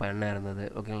ட்ரெண்ட்ஸ் அப்போ என்ன இருந்தது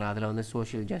ஓகேங்களா, அதில் வந்து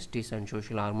சோஷியல் ஜஸ்டிஸ் அண்ட்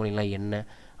சோஷியல் ஹார்மோனிலாம் என்ன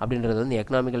அப்படின்றது வந்து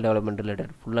எக்கனாமிக்கல் டெவலப்மெண்ட்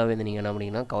ரிலேட்டட் ஃபுல்லாகவே வந்து நீங்கள் என்ன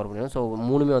பண்ணிங்கன்னா கவர் பண்ணிடணும். ஸோ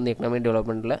மூணுமே வந்து எக்கனாமிக்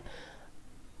டெவலப்மெண்ட்டில்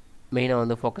மெயினாக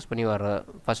வந்து ஃபோக்கஸ் பண்ணி வர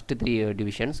first 3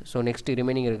 divisions. So next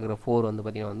remaining இருக்கிற 4 வந்து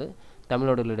பார்த்திங்கன்னா வந்து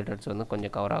தமிழோட ரிலேட்டட்ஸ் வந்து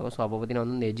கொஞ்சம் கவர் ஆகும். ஸோ அப்போ பார்த்திங்கன்னா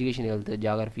வந்து இந்த எஜுகேஷன், ஹெல்த்,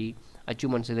 ஜியோகிராஃபி,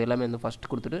 அச்சீவ்மெண்ட்ஸ் இது எல்லாமே வந்து ஃபஸ்ட்டு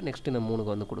கொடுத்துட்டு நெக்ஸ்ட்டு இந்த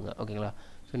 3க்கு வந்து கொடுங்க ஓகேங்களா.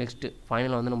 ஸோ நெக்ஸ்ட்டு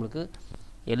ஃபைனலாக வந்து நம்மளுக்கு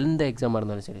எந்த எக்ஸாமாக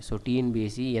இருந்தாலும் சரி, ஸோ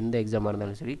டிஎன்பிஎஸ்சி எந்த எக்ஸாமாக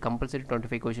இருந்தாலும் சரி compulsory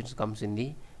 25 questions comes in the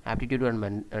aptitude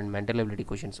and mental ability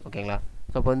questions ஓகேங்களா.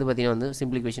 ஸோ அப்போ வந்து பார்த்திங்கன்னா வந்து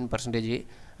simplification, percentage,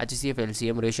 HCF,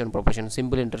 LCM, ratio and proportion,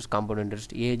 simple interest, compound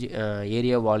interest, age,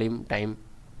 area, volume, time,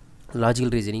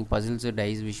 logical reasoning, puzzles,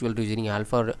 dies, visual reasoning,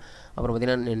 alpha, அப்புறம்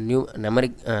பார்த்திங்கன்னா new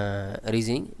நெமரிக்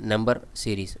reasoning, number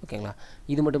series ஓகேங்களா.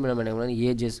 இது மட்டும் இல்லாமல் என்ன பண்ணலாம்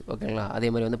ஏஜஸ் ஓகேங்களா. அதே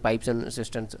மாதிரி வந்து பைப்ஸ் அண்ட்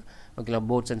சிஸ்டம்ஸ் ஓகேங்களா,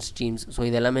 போட்ஸ் அண்ட் ஸ்ட்ரீம்ஸ். ஸோ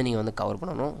இது எல்லாமே நீங்கள் வந்து கவர்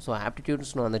பண்ணணும். ஸோ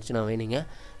ஆப்டிடியூட்ஸ்னு வந்துச்சுனாவே நீங்கள்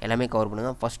எல்லாமே கவர்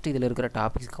பண்ணுங்கள். ஃபஸ்ட்டு இதில் இருக்கிற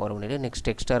டாபிக்ஸ் கவர் பண்ணிவிட்டு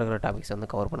நெக்ஸ்ட் எக்ஸ்ட்ரா இருக்கிற டாபிக்ஸ்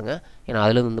வந்து கவர் பண்ணுங்கள். ஏன்னா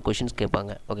அதில் வந்து கொஷின்ஸ்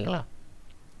கேட்பாங்க ஓகேங்களா.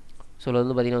 ஸோ இதில்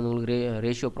வந்து பார்த்திங்கன்னா உங்களுக்கு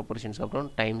ரேஷியோ ப்ரொபோர்ஷன்ஸ் அப்புறம்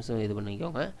டைம்ஸும் இது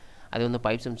பண்ணிக்கோங்க. அது வந்து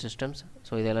பைப்ஸ் அண்ட் சிஸ்டம்ஸ்.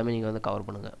 ஸோ இது எல்லாமே நீங்கள் வந்து கவர்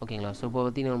பண்ணுங்கள் ஓகேங்களா. ஸோ இப்போ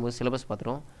பார்த்திங்கன்னா நம்ம சிலபஸ்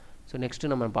பார்த்துருவோம். ஸோ நெக்ஸ்ட்டு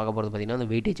நம்ம பார்க்க போகிறது பார்த்திங்கன்னா அந்த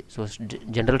வெயிட்டேஜ். ஸோ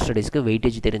ஜென்ரல் ஸ்டடீஸ்க்கு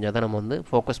வெயிட்டேஜ் தெரிஞ்சால் தான் நம்ம வந்து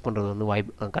ஃபோக்கஸ் பண்ணுறது வந்து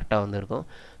வாய்ப்பு கரெக்டாக வந்து இருக்கும்.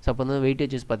 ஸோ அப்போ வந்து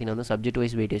வெயிட்டேஜஸ் பார்த்திங்கன்னா வந்து சப்ஜெக்ட்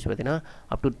வைஸ் வெயிட்டேஜ் பார்த்திங்கன்னா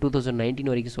அப் டு 2019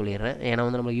 வரைக்கும் சொல்லிடுறேன். ஏன்னா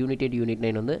வந்து நம்ம யூனிட் 8 யூனிட்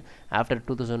 9 வந்து ஆஃப்டர்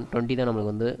 2020 தான்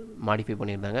நம்மளுக்கு வந்து மாடிஃபை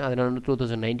பண்ணியிருந்தாங்க. அதனால் வந்து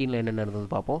 2019 என்னென்ன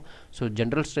இருந்தது பார்ப்போம். ஸோ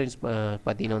ஜென்ரல் ஸ்டடீஸ்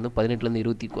பார்த்திங்கன்னா வந்து 18லேருந்து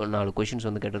 24 கொஷின்ஸ்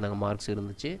வந்து கேட்டிருந்தாங்க, மார்க்ஸ்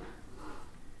இருந்துச்சு.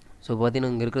 ஸோ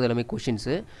பார்த்தீங்கன்னா இங்கே இருக்கிறது எல்லாமே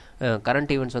கொஷின்ஸு.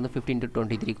 கரண்ட் ஈவெண்ட்ஸ் வந்து 15 to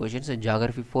 23 questions,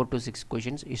 geography 4 to 6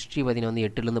 questions, history பார்த்தீங்கன்னா வந்து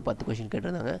 8லேருந்து 10 கொஷின்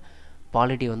கேட்டிருந்தாங்க,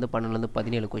 பாலிட்டி வந்து 12லேருந்து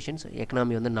 17 கொஷின்ஸ்,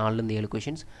 எக்கனாமி வந்து 4லேருந்து 7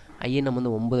 கொஷின்ஸ், ஐஎன்எம்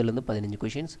வந்து 9லேருந்து 15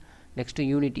 கொஷின்ஸ். நெக்ஸ்ட்டு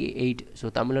யூனிட் 8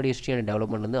 ஸோ தமிழோட ஹிஸ்ட்ரி அண்ட்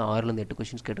டெவலப்மெண்ட் வந்து 6லேருந்து 8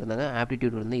 கொஷின்ஸ் கேட்டிருந்தாங்க,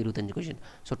 ஆப்டிடியூட் வந்து 25 கொஷின்.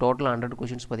 ஸோ டோட்டலாக 100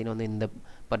 கொஷின்ஸ் பார்த்தீங்கன்னா வந்து இந்த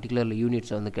பர்டிகுலர்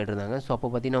யூனிட்ஸ் வந்து கேட்டிருந்தாங்க. ஸோ அப்போ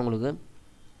பார்த்தீங்கன்னா உங்களுக்கு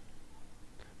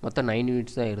மொத்தம் 9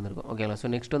 யூனிட்ஸ் தான் இருந்திருக்கும் ஓகேங்களா. ஸோ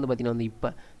நெக்ஸ்ட் வந்து பார்த்திங்கன்னா வந்து இப்போ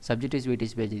சப்ஜெக்ட் வைஸ்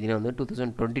வெயிட்டேஜ் பார்த்தீங்கன்னா வந்து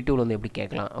 2022 வந்து எப்படி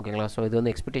கேட்கலாம் ஓகேங்களா. ஸோ இது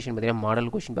வந்து எக்ஸ்பெக்டேஷன் பார்த்தீங்கன்னா model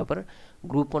question paper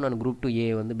group 1 and group 2A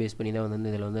வந்து பேஸ் பண்ணி தான்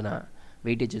வந்து இதில் வந்து நான்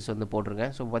வெயிட்டேஜஸ் வந்து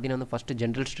போட்டிருக்கேன். ஸோ பார்த்தீங்கன்னா வந்து first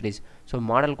general studies. So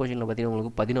model கொஷினில் பார்த்தீங்கன்னா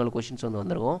உங்களுக்கு 14 கொஷின்ஸ் வந்து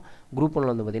வந்திருக்கும். குரூப்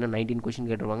 1 வந்து பார்த்தீங்கன்னா 19 கொஷின்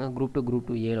கேட்டிருவாங்க. குரூப் 2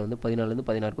 குரூப் 2A வந்து 14லேருந்து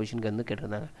 16 கொஷினுக்கு வந்து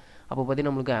கேட்டிருந்தாங்க. அப்போ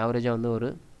பார்த்தீங்கன்னா நம்மளுக்கு ஆவரேஜாக வந்து ஒரு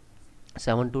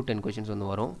 7 to 10 கொஷின்ஸ் வந்து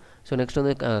வரும். ஸோ நெக்ஸ்ட்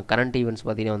வந்து கரண்ட் ஈவெண்ட்ஸ்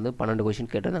பார்த்தீங்கன்னா வந்து 12 கொஷின்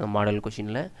கேட்டிருந்தாங்க மாடல்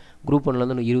கொஷினில். குரூப் 1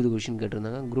 வந்து 20 கொஷின்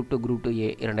கேட்டிருந்தாங்க. குரூப் 2 குரூப் 2A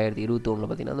 2021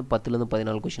 பார்த்தீங்கன்னா வந்து 10லேருந்து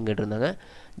 14 கொஷின் கேட்டிருந்தாங்க.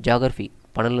 ஜியோகிராஃபி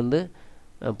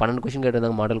 12 கொஷின்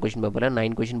கேட்டிருந்தாங்க மாடல் கொஷின் பேப்பரில்.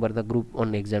 9 கொஷின் பார்த்தா குரூப்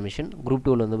 1 எக்ஸாமினேஷன். குரூப்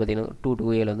 2 வந்து பார்த்தீங்கன்னா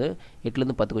 2A வந்து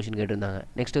 8லேருந்து 10 கொஷின் கேட்டிருந்தாங்க.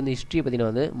 நெக்ஸ்ட் வந்து ஹிஸ்ட்ரி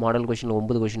பார்த்தீங்கன்னா வந்து மாடல் கொஷினில்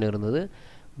 9 கொஷின் இருந்தது.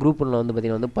 குரூப் 1 வந்து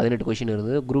பார்த்திங்கன்னா வந்து 18 கொஷின்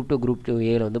இருந்தது. குரூப்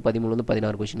 2A வந்து 13லேருந்து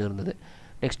 16 கொஷின் இருந்தது.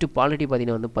 நெக்ஸ்ட்டு பாலிட்டி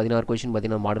பார்த்திங்கன்னா வந்து 16 கொஷின்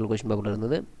பார்த்திங்கன்னா மாடல் கொஷின் பேப்பரில்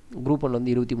இருந்தது. குரூப் 1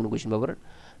 வந்து 23 question paper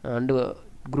and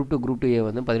group 2 group 2A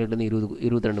வந்து 18லேருந்து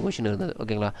 22 கொஷின் இருந்தது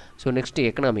ஓகேங்களா. So next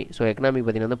economy. So economy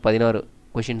பார்த்திங்கன்னா வந்து 16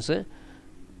 கொஷின்ஸு.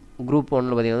 குரூப்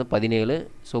 1 பார்த்திங்கன்னா வந்து 17.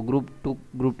 So group 2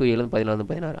 group 2A 14லேருந்து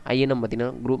 16. INM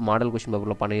பார்த்திங்கன்னா குரூப் மாடல் கொஷின்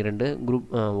பேப்பரில் 12. குரூப்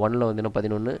 1 வந்து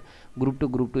 11. குரூப்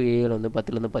 2 குரூப் 2A வந்து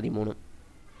 10லேருந்து 13.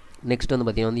 நெக்ஸ்ட் வந்து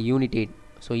பார்த்திங்கன்னா வந்து unit 8.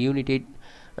 So unit 8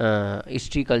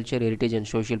 history, culture, heritage and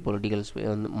social politicals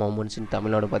வந்து மூமெண்ட்ஸ் இன்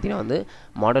தமிழ்நாடு பார்த்திங்கன்னா வந்து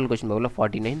மாடல் கொஷின் பேப்பரில்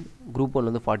 49. குரூப் 1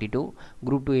 வந்து 42.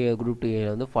 குரூப் 2A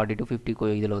வந்து 40 to 50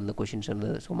 இதில் வந்து கொஷின்ஸ்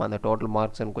இருந்தது. ஸோ அந்த டோட்டல்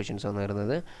மார்க்ஸ் அண்ட் கொஷின்ஸ் வந்து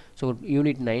இருந்தது. ஸோ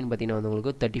யூனிட் 9 பார்த்திங்கன்னா வந்து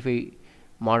உங்களுக்கு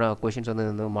 35 கொஷின்ஸ் வந்து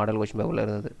இந்த மாடல் கொஷின் பேப்பரில்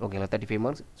இருந்தது ஓகேங்களா, 35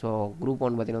 மார்க்ஸ். ஸோ குரூப்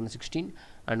 1 பார்த்திங்கன்னா வந்து 16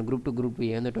 அண்ட் குரூப் 2 குரூப்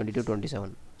A வந்து 20 to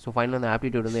 27. ஸோ ஃபைனல் அந்த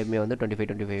ஆப்டிடியூட் வந்து எப்பவுமே வந்து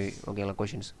 25 ஓகேங்களா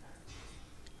கொஷின்ஸ்.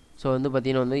 ஸோ வந்து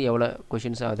பார்த்திங்கன்னா வந்து எவ்வளோ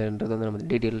கொஷின்ஸ் அதுன்றது வந்து நம்ம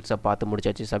டீட்டெயில்ஸாக பார்த்து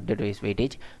முடிச்சாச்சு subject wise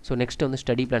weightage. So next வந்து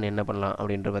ஸ்டடி பிளான் என்ன பண்ணலாம்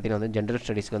அப்படின்றது பார்த்திங்கன்னா வந்து ஜென்ரல்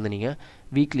ஸ்டடீஸ்க்கு வந்து நீங்கள்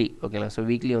வீக்லி ஓகேங்களா. ஸோ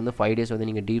வீக்லி வந்து 5 days வந்து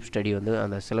நீங்கள் டீப் ஸ்டடி வந்து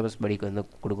அந்த சிலபஸ் படிக்கு வந்து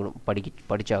கொடுக்கணும்,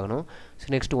 படிச்சாகணும். ஸோ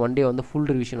நெக்ஸ்ட் 1 day வந்து ஃபுல்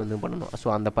ரிவிஷன் வந்து பண்ணணும். ஸோ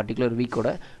அந்த பர்டிகுலர்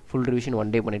வீக்கோட ஃபுல் ரிவிஷன்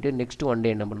 1 day பண்ணிவிட்டு நெக்ஸ்ட் 1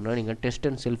 day என்ன பண்ணணும்னா நீங்கள் டெஸ்ட்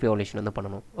அண்ட் செல்ஃப் எவாலுவேஷன் வந்து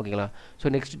பண்ணணும் ஓகேங்களா.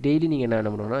 ஸோ நெக்ஸ்ட் டெய்லி நீங்கள்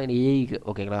என்ன பண்ணணும்னா ஏஐக்கு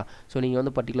ஓகேங்களா. ஸோ நீங்கள்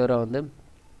வந்து பர்டிகுலராக வந்து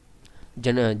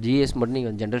ஜிஎஸ் மட்டும்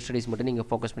நீங்கள் ஜென்ரல் ஸ்டடீஸ் மட்டும் நீங்கள்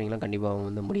ஃபோக்கஸ் பண்ணிங்கன்னா கண்டிப்பாக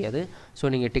வந்து முடியாது. ஸோ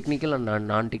நீங்கள் டெக்னிக்கல் அண்ட்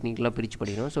நான் டெக்னிக்கலாக பிரித்து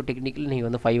படிக்கணும். ஸோ டெக்னிக்கல் நீங்கள்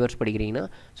வந்து 5 hours படிக்கிறீங்கன்னா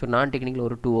ஸோ நான் டெக்னிக்கல்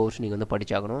ஒரு 2 hours நீங்கள் வந்து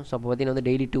படிச்சாகணும். ஸோ அப்போ பார்த்தீங்கன்னா வந்து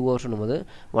டெய்லி 2 hours போது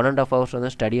 1.5 hours வந்து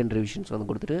ஸ்டடி அண்ட் ரிவிஷன்ஸ் வந்து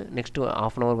கொடுத்துட்டு நெக்ஸ்ட்டு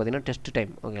 ½ hour பார்த்தீங்கன்னா டெஸ்ட்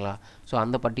டைம் ஓகேங்களா. ஸோ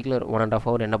அந்த பர்டிகுலர் 1.5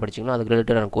 hour என்ன படிச்சிங்களோ அதுக்கு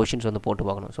ரிலேட்டடான கொஷின்ஸ் வந்து போட்டு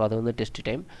பார்க்கணும். ஸோ அது வந்து டெஸ்ட்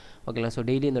டைம் ஓகேங்களா. ஸோ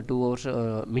டெய்லி இந்த 2 hours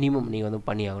மினிமம் நீங்கள் வந்து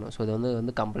பண்ணி ஆகணும். ஸோ இது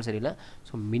வந்து கம்பல்சரி இல்லை.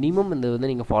 ஸோ மினிமம் இந்த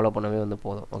வந்து நீங்கள் ஃபாலோ பண்ணவே வந்து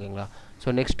போதும் ஓகேங்களா. ஸோ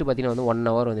நெக்ஸ்ட்டு பார்த்தீங்கன்னா வந்து 1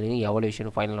 hour வந்து நீங்கள் எவல்யூஷன்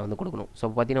ஃபைனலாக வந்து கொடுக்கணும். ஸோ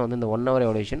பார்த்தீங்கன்னா வந்து இந்த 1 hour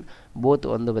எவல்யூஷன் போத்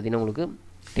வந்து பார்த்திங்கன்னா உங்களுக்கு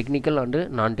டெக்னிக்கல் அண்டு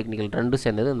நான் டெக்னிக்கல் ரெண்டும்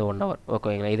சேர்ந்தது இந்த 1 hour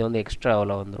ஓகேங்களா. இது வந்து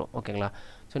எக்ஸ்ட்ராவில் வந்துடும் ஓகேங்களா.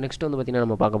 ஸோ நெக்ஸ்ட் வந்து பார்த்திங்கன்னா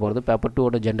நம்ம பார்க்க போகிறது paper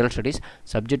 2 general studies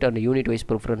subject and unit wise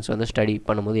preference வந்து ஸ்டடி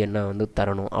பண்ணும்போது என்ன வந்து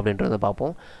தரணும் அப்படின்றத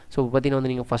பார்ப்போம். ஸோ பார்த்திங்கன்னா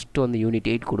வந்து நீங்கள் ஃபஸ்ட்டு வந்து யூனிட்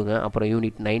 8 கொடுங்க, அப்புறம்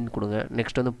யூனிட் 9 கொடுங்க,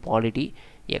 நெக்ஸ்ட் வந்து polity,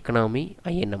 economy,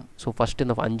 INM. So first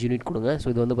இந்த 5 யூனிட் கொடுங்க. ஸோ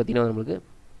இது வந்து பார்த்திங்கன்னா நம்மளுக்கு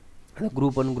அந்த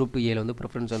குரூப் 1 குரூப் 2 ஏல வந்து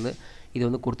ப்ரிஃபரன்ஸ் வந்து இது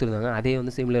வந்து கொடுத்துருந்தாங்க. அதே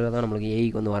வந்து சிமிலராக தான் நம்மளுக்கு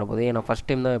ஏக்கு வந்து வரப்போகுது. ஏன்னா ஃபஸ்ட்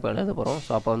டைம் தான் இப்போ எழுத போகிறோம்.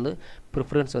 ஸோ அப்போ வந்து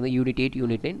ப்ரிஃபரன்ஸ் வந்து unit 8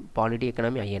 unit 9 polity,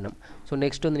 economy, INM. So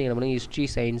next வந்து நீங்கள் நம்ம ஹிஸ்ட்ரி,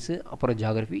 சயின்ஸு, அப்புறம்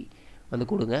ஜியாகிரஃபி வந்து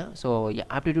கொடுங்க. So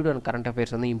aptitude and current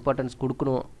affairs வந்து இம்பார்ட்டன்ஸ்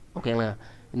கொடுக்கணும் ஓகேங்களா.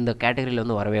 இந்த கேட்டகரியில்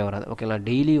வந்து வரவே வராது ஓகேங்களா.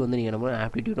 டெய்லி வந்து நீங்கள் நம்ம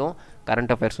ஆப்டிடியூடும்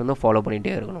கரண்ட் அஃபேர்ஸ் வந்து ஃபாலோ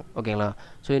பண்ணிகிட்டே இருக்கணும் ஓகேங்களா.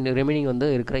 ஸோ இந்த ரிமைனிங் வந்து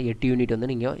இருக்கிற 8 யூனிட் வந்து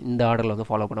நீங்கள் இந்த ஆர்டரில் வந்து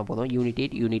ஃபாலோ பண்ண போதும். Unit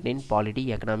 8 unit 9 polity,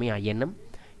 economy, INM,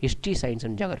 history, science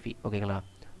and geography ஓகேங்களா.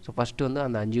 ஸோ ஃபஸ்ட்டு வந்து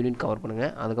அந்த 5 யூனிட் கவர்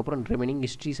பண்ணுங்கள். அதுக்கப்புறம் remaining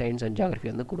history, science and geography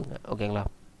வந்து கொடுங்க ஓகேங்களா.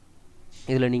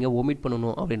 இதில் நீங்கள் ஒமிட்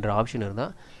பண்ணணும் அப்படின்ற ஆப்ஷன்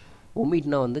இருந்தால்,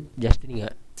 ஒமிட்னா வந்து ஜஸ்ட்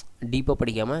நீங்கள் டீப்பாக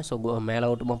படிக்காமல் ஸோ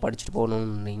மேலோட்டமாக படிச்சுட்டு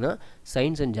போகணுன்னீங்கன்னா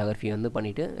சயின்ஸ் அண்ட் ஜியாகிரஃபி வந்து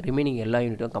பண்ணிவிட்டு ரிமைனிங் எல்லா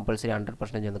யூனிட்டும் கம்பல்சரி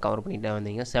 100% வந்து கவர் பண்ணிட்டு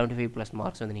வந்தீங்க 75+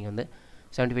 மார்க்ஸ் வந்து நீங்கள் வந்து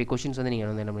 75 கொஷின்ஸ் வந்து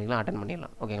நீங்கள் வந்து என்ன பண்ணிக்கலாம் அட்டன்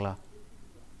பண்ணிடலாம் ஓகேங்களா.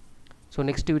 ஸோ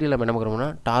நெக்ஸ்ட் வீடியோவில் நம்ம என்ன பார்க்குறோம்னா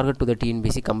target to the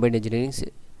TNPSC combined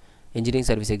engineering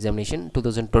service examination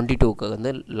 2022க்கு வந்து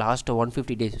லாஸ்ட்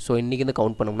 150 டேஸ். ஸோ இன்றைக்கி வந்து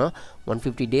கவுண்ட் பண்ணோம்னா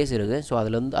 150 டேஸ் இருக்குது. ஸோ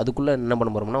அதில் வந்து அதுக்குள்ளே என்ன பண்ண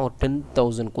போகிறோம்னா ஒரு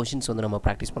 10,000 கொஷின்ஸ் வந்து நம்ம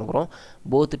ப்ராக்டிஸ் பண்ண போகிறோம்,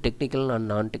 போத் டெக்னிக்கல் அண்ட்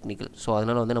நான் டெக்னிக்கல். ஸோ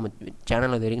அதனால் வந்து நம்ம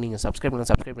சேனல் இது வரைக்கும் நீங்கள் சப்ஸ்கிரைப்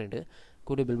பண்ணிவிட்டு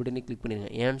கூட பெல் பட்டனை கிளிக் பண்ணிடுங்க.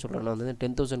 ஏன்னு சொல்கிறேன்னா வந்து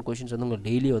 10,000 கொஷின்ஸ் வந்து உங்களுக்கு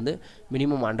டெய்லி வந்து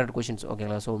மினிமம் 100 கொஷின்ஸ்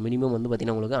ஓகேங்களா. ஸோ மினிமம் வந்து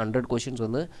பார்த்திங்கன்னா உங்களுக்கு 100 கொஷின்ஸ்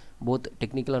வந்து போத்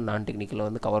டெக்னிக்கல் அண்ட் நான் டெக்னிக்கலில்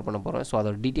வந்து கவர் பண்ண போகிறோம். ஸோ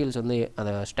அதோட டீட்டெயில்ஸ் வந்து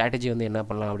அந்த ஸ்ட்ராட்டஜி வந்து என்ன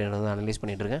பண்ணலாம் அப்படின்றத அனலைஸ்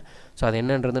பண்ணிட்டுருக்கேன். ஸோ அது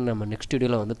என்னன்றது நம்ம நெக்ஸ்ட்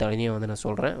வீடியோவில் வந்து தனியாக வந்து நான்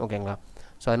சொல்கிறேன் ஓகேங்களா.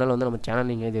 ஸோ அதனால் வந்து நம்ம சேனல்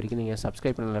நீங்கள் இது வரைக்கும் நீங்கள்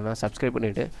சப்ஸ்கிரைப் பண்ணலைன்னா சப்ஸ்கிரைப்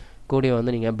பண்ணிவிட்டு கூட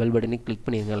வந்து நீங்கள் பெல் பட்டனை கிளிக்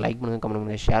பண்ணிடுங்க, லைக் பண்ணுங்கள், கமெண்ட்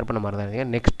பண்ணுங்கள், ஷேர் பண்ண மாதிரி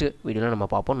தான். நெக்ஸ்ட் வீடியோவில் நம்ம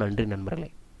பார்ப்போம். நன்றி நண்பர்களே.